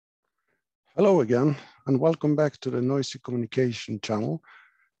Hello again, and welcome back to the Noisy Communication channel,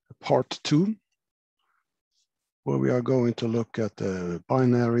 part 2, where we are going to look at the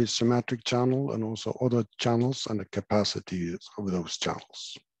binary symmetric channel and also other channels and the capacities of those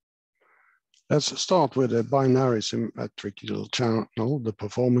channels. Let's start with the binary symmetrical channel, the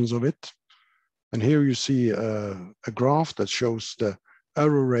performance of it. And here you see a graph that shows the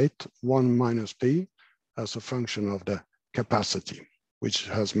error rate 1 minus p as a function of the capacity, which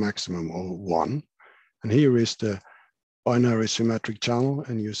has maximum of 1. And here is the binary symmetric channel,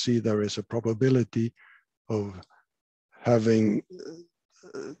 and you see there is a probability of having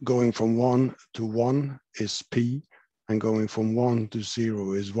going from 1 to 1 is p, and going from 1 to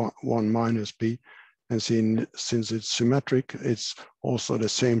 0 is 1 minus p. And since it's symmetric, it's also the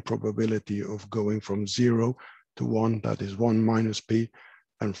same probability of going from 0 to 1, that is 1 minus p,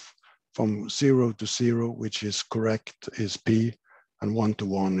 and from 0 to 0, which is correct, is p, and 1 to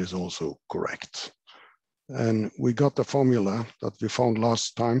 1 is also correct. And we got the formula that we found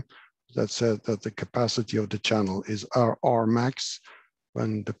last time that said that the capacity of the channel is R max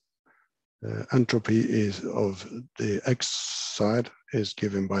when the entropy is of the X side is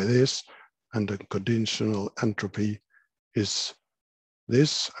given by this, and the conditional entropy is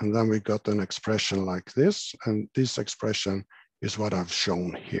this. And then we got an expression like this, and this expression is what I've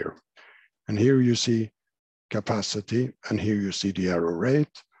shown here. And here you see capacity, and here you see the error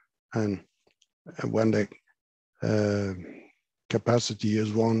rate. And when the capacity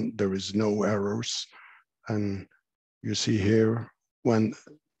is 1, there is no errors. And you see here, when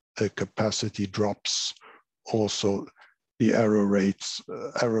the capacity drops, also the error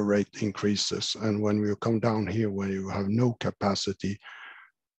rate increases. And when you come down here, where you have no capacity,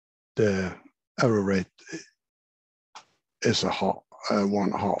 the error rate is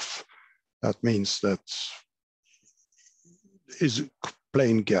 1/2. That means that is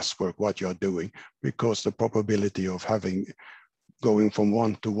plain guesswork what you're doing, because the probability of going from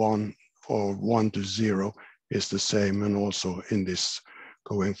 1 to 1 or 1 to 0 is the same, and also in this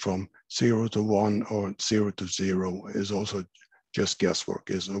going from 0 to 1 or 0 to 0 is also just guesswork,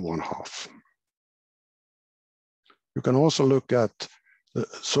 is 1/2. You can also look at the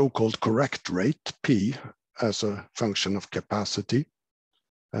so-called correct rate, P, as a function of capacity,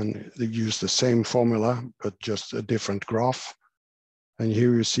 and they use the same formula, but just a different graph. And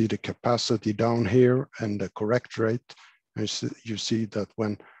here you see the capacity down here and the correct rate. And you see that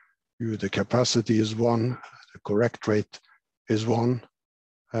when the capacity is 1, the correct rate is 1.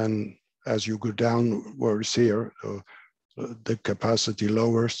 And as you go downwards here, the capacity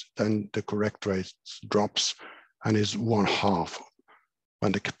lowers, then the correct rate drops and is 1/2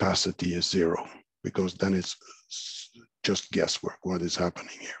 when the capacity is 0, because then it's just guesswork what is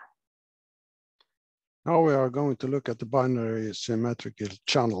happening here. Now we are going to look at the binary symmetrical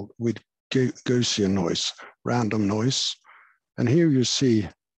channel with Gaussian noise, random noise. And here you see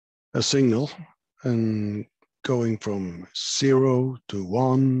a signal and going from 0 to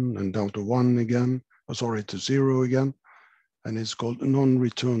 1 and down to 1 again, to 0 again. And it's called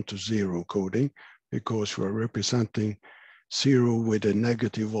non-return to 0 coding, because we're representing 0 with a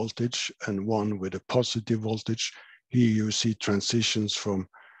negative voltage and 1 with a positive voltage. Here you see transitions from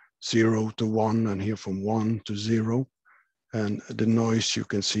 0 to 1, and here from 1 to 0. And the noise you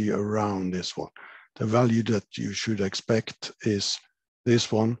can see around this one. The value that you should expect is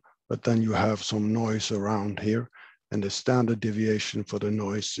this one, but then you have some noise around here. And the standard deviation for the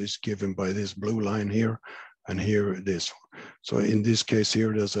noise is given by this blue line here, and here this one. So in this case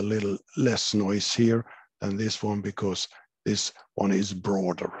here, there's a little less noise here than this one, because this one is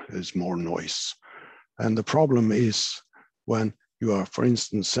broader, there's more noise. And the problem is when you are, for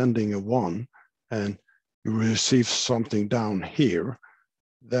instance, sending a 1 and you receive something down here,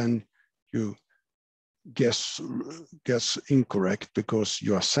 then you guess incorrect, because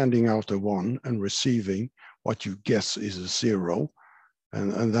you are sending out a 1 and receiving what you guess is a 0,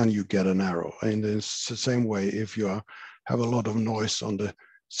 and then you get an error. And it's the same way if you have a lot of noise on the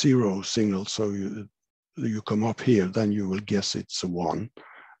 0 signal, so you come up here, then you will guess it's a 1,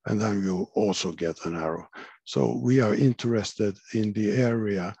 and then you also get an error. So we are interested in the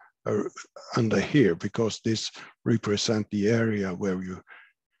area under here, because this represents the area where you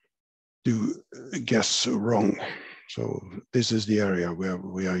do guess wrong. So this is the area where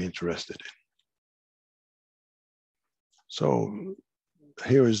we are interested in. So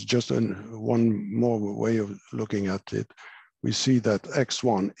here is just one more way of looking at it. We see that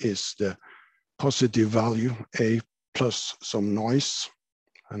x1 is the positive value, A, plus some noise,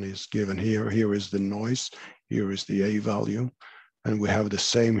 and is given here. Here is the noise, here is the A value. And we have the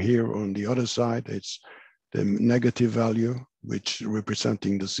same here on the other side. It's the negative value, which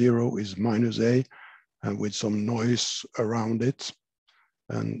representing the 0 is minus A, and with some noise around it.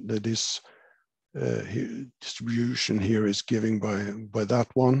 And this distribution here is given by that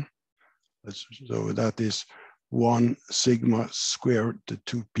one. So that is 1 sigma squared to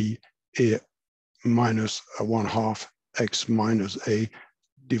 2p A minus 1/2 x minus A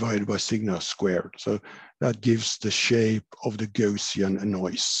divided by sigma squared. So that gives the shape of the Gaussian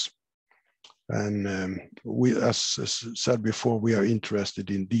noise. And we, as said before, we are interested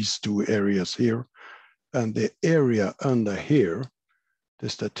in these two areas here. And the area under here, the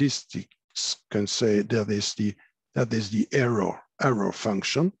statistics can say that is the error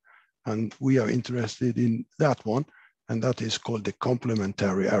function. And we are interested in that one. And that is called the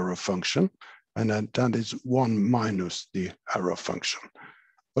complementary error function. And that is 1 minus the error function.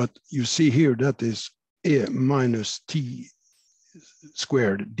 But you see here that is A minus t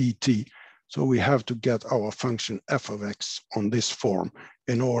squared dt. So we have to get our function f of x on this form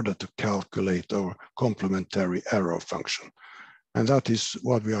in order to calculate our complementary error function. And that is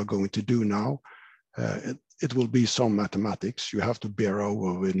what we are going to do now. It will be some mathematics. You have to bear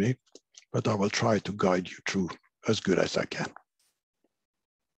over with me, but I will try to guide you through as good as I can.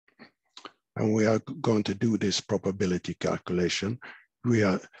 And we are going to do this probability calculation. We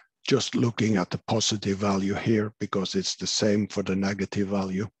are just looking at the positive value here because it's the same for the negative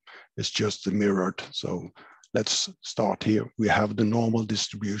value. It's just mirrored. So let's start here. We have the normal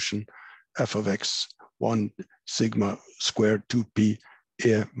distribution, f of x, 1 sigma squared 2p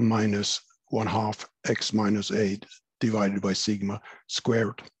A minus 1/2 x minus A divided by sigma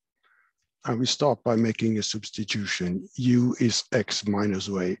squared. And we start by making a substitution. U is x minus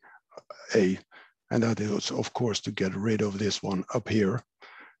A. And that is, of course, to get rid of this one up here.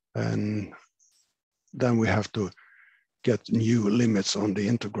 And then we have to get new limits on the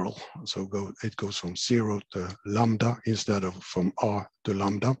integral. So it goes from 0 to lambda instead of from r to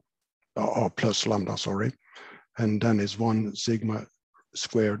lambda, r plus lambda, sorry. And then it's 1 sigma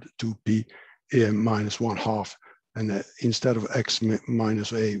squared 2p A minus 1/2. And instead of x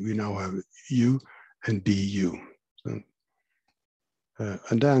minus A, we now have u and du.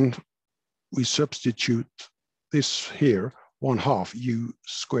 And then we substitute this here, 1/2 u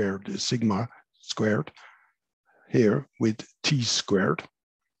squared sigma squared here with t squared,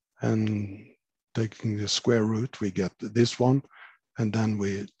 and taking the square root, we get this one, and then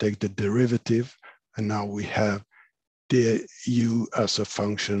we take the derivative, and now we have du as a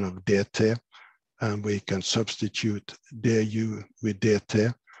function of dt, and we can substitute du with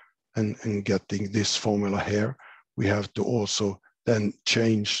dt, and getting this formula here. We have to also then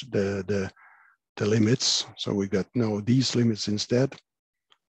change the limits. So we got now these limits instead,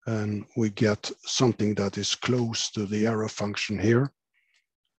 and we get something that is close to the error function here.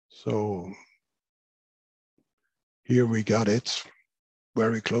 So here we got it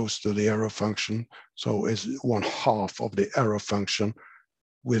very close to the error function. So it's 1/2 of the error function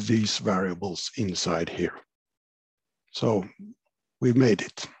with these variables inside here. So we made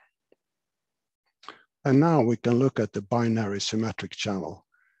it. And now we can look at the binary symmetric channel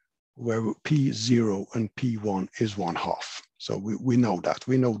where P0 and P1 is 1/2. So we know that,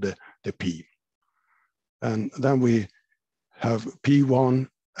 we know the P. And then we have P1,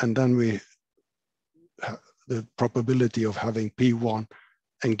 and then we have the probability of having P1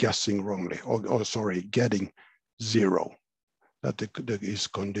 and guessing wrongly, or sorry, getting 0. That is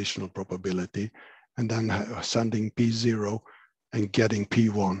conditional probability. And then sending P0 and getting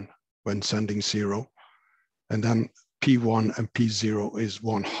P1 when sending 0. And then P1 and P0 is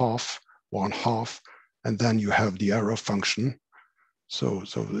 1/2, 1/2, and then you have the error function. So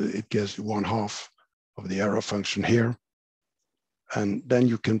it gets 1/2 of the error function here. And then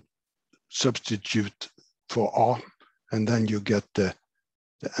you can substitute for R, and then you get the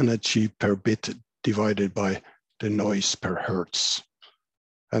energy per bit divided by the noise per hertz.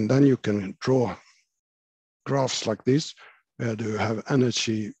 And then you can draw graphs like this, where you have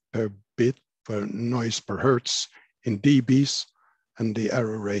energy per bit per noise per hertz in dBs, and the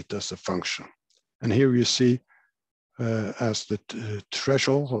error rate as a function. And here you see as the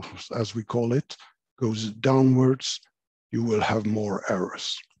threshold, as we call it, goes downwards, you will have more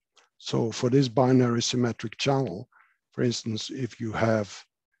errors. So for this binary symmetric channel, for instance, if you have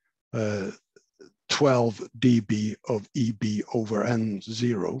 12 dB of EB over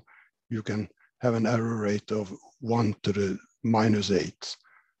N0, you can have an error rate of 1 to the -8.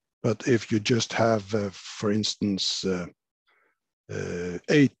 But if you just have, for instance,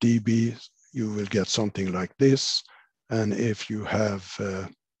 8 dB, you will get something like this. And if you have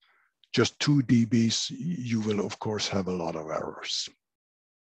just 2 dBs, you will, of course, have a lot of errors.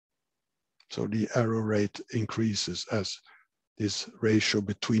 So the error rate increases as this ratio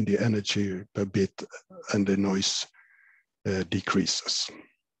between the energy per bit and the noise decreases.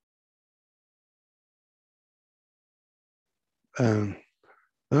 And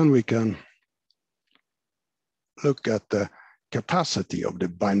then we can look at the capacity of the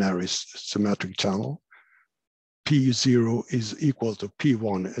binary symmetric channel. P0 is equal to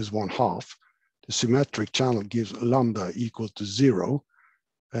P1 is 1/2. The symmetric channel gives lambda equal to 0.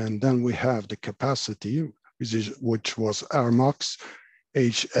 And then we have the capacity, which was R max,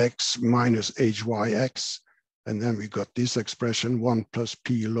 Hx minus Hyx. And then we got this expression, 1 plus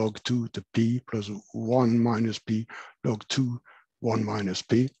P log 2 to P plus 1 minus P log 2, 1 minus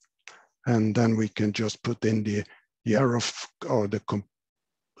P. And then we can just put in the error or the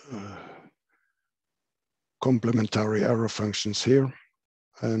complementary error functions here.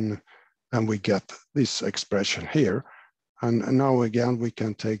 And we get this expression here. And now again, we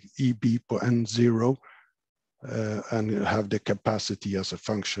can take EB per N0 and have the capacity as a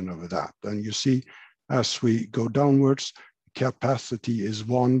function of that. And you see, as we go downwards, capacity is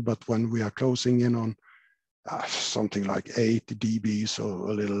 1, but when we are closing in on something like 8 dB, so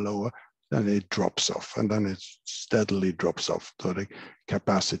a little lower, then it drops off, and then it steadily drops off, so the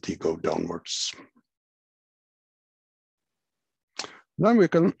capacity go downwards. Then we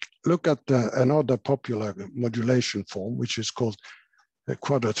can look at another popular modulation form, which is called a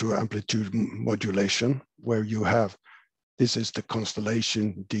quadrature amplitude modulation, where you have, this is the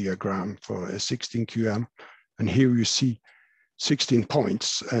constellation diagram for a 16 QAM, and here you see 16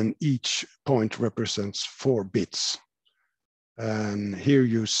 points, and each point represents 4 bits. And here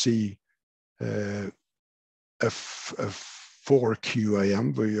you see a 4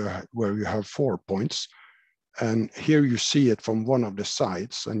 QAM where you have 4 points. And here you see it from one of the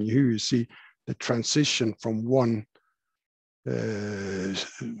sides, and here you see the transition from one,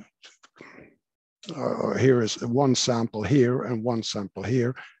 here is one sample here and one sample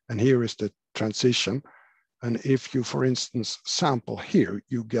here, and here is the transition. And if you, for instance, sample here,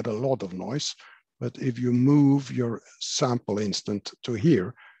 you get a lot of noise. But if you move your sample instant to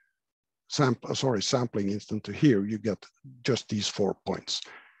here, sampling instant to here, you get just these 4 points.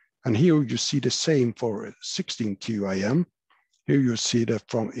 And here you see the same for 16 QAM. Here you see that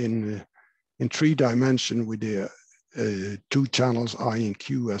from in 3 dimension with the 2 channels, I and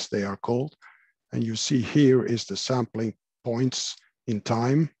Q as they are called. And you see here is the sampling points in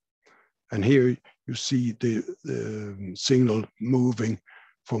time. And here you see the signal moving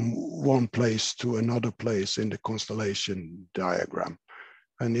from one place to another place in the constellation diagram.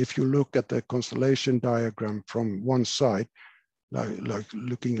 And if you look at the constellation diagram from one side, like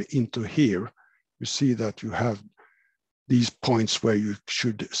looking into here, you see that you have these points where you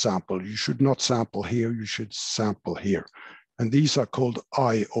should sample. You should not sample here, you should sample here. And these are called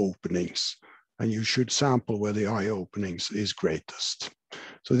eye openings. And you should sample where the eye openings is greatest.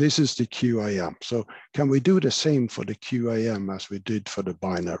 So this is the QAM. So can we do the same for the QAM as we did for the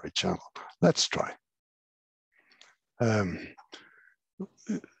binary channel? Let's try.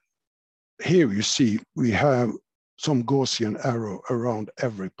 Here you see we have some Gaussian arrow around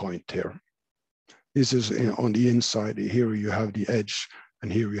every point here. This is on the inside. Here you have the edge,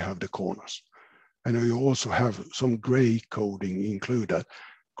 and here you have the corners. And you also have some gray coding included.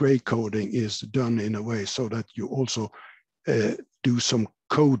 Gray coding is done in a way so that you also do some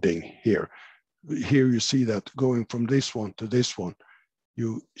coding here. Here you see that going from this one to this one,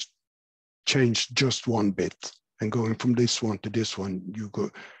 you change just 1 bit. And going from this one to this one, you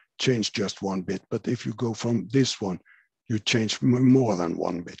change just 1 bit. But if you go from this one, you change more than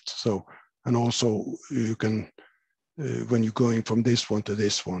 1 bit. So, and also you can, when you're going from this one to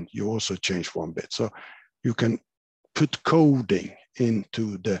this one, you also change 1 bit. So you can put coding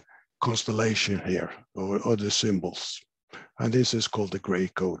into the constellation here, or the symbols. And this is called the gray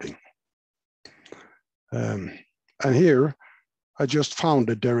coding. And here, I just found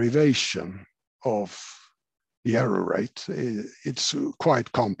a derivation of the error rate. It's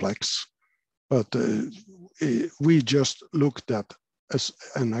quite complex, but we just looked at as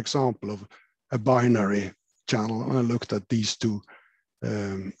an example of a binary channel. And I looked at these 2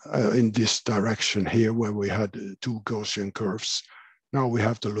 in this direction here, where we had 2 Gaussian curves. Now we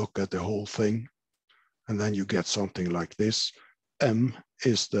have to look at the whole thing, and then you get something like this. M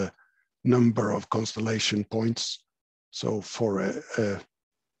is the number of constellation points. So for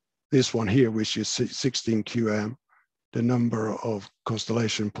this one here, which is 16 QAM, the number of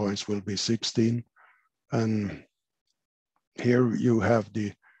constellation points will be 16. And here you have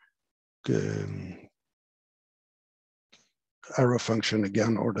the error function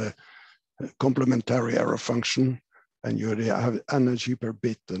again, or the complementary error function. And you have energy per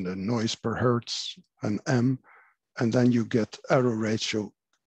bit and the noise per hertz and M. and then you get error ratio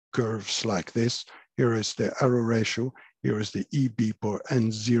curves like this. Here is the error ratio, here is the EB per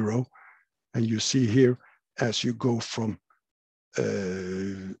N0, and you see here as you go from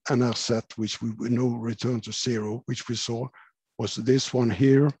NR set, which we know return to 0, which we saw was this one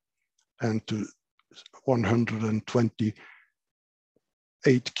here, and to 128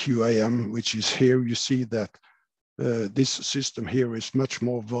 QAM, which is here. You see that this system here is much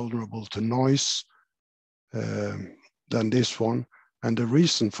more vulnerable to noise than this one. And the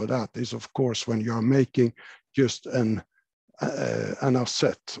reason for that is, of course, when you are making just an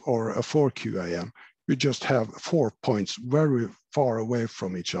set or a 4 QAM, you just have 4 points very far away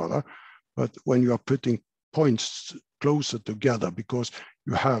from each other. But when you are putting points closer together, because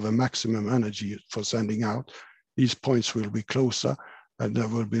you have a maximum energy for sending out, these points will be closer and there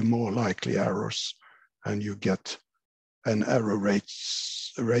will be more likely errors, and you get an error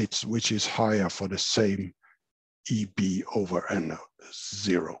rates which is higher for the same EB over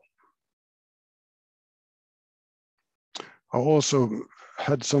N0. I also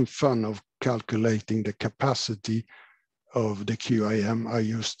had some fun of calculating the capacity of the QAM. I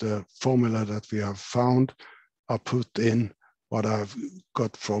used the formula that we have found. I put in what I've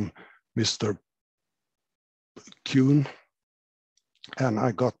got from Mr. Kuhn, and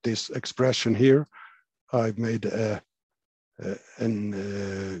I got this expression here. I made a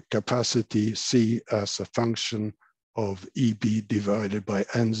capacity C as a function of EB divided by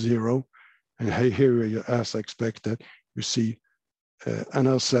N0. And here, as expected, you see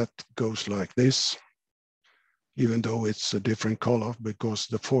NL set goes like this, even though it's a different color, because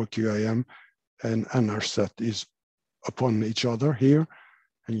the 4 QAM and NR set is upon each other here.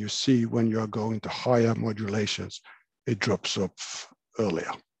 And you see when you are going to higher modulations, it drops off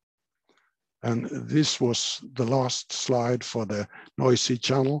earlier. And this was the last slide for the noisy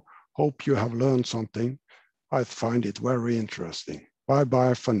channel. Hope you have learned something. I find it very interesting.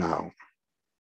 Bye-bye for now.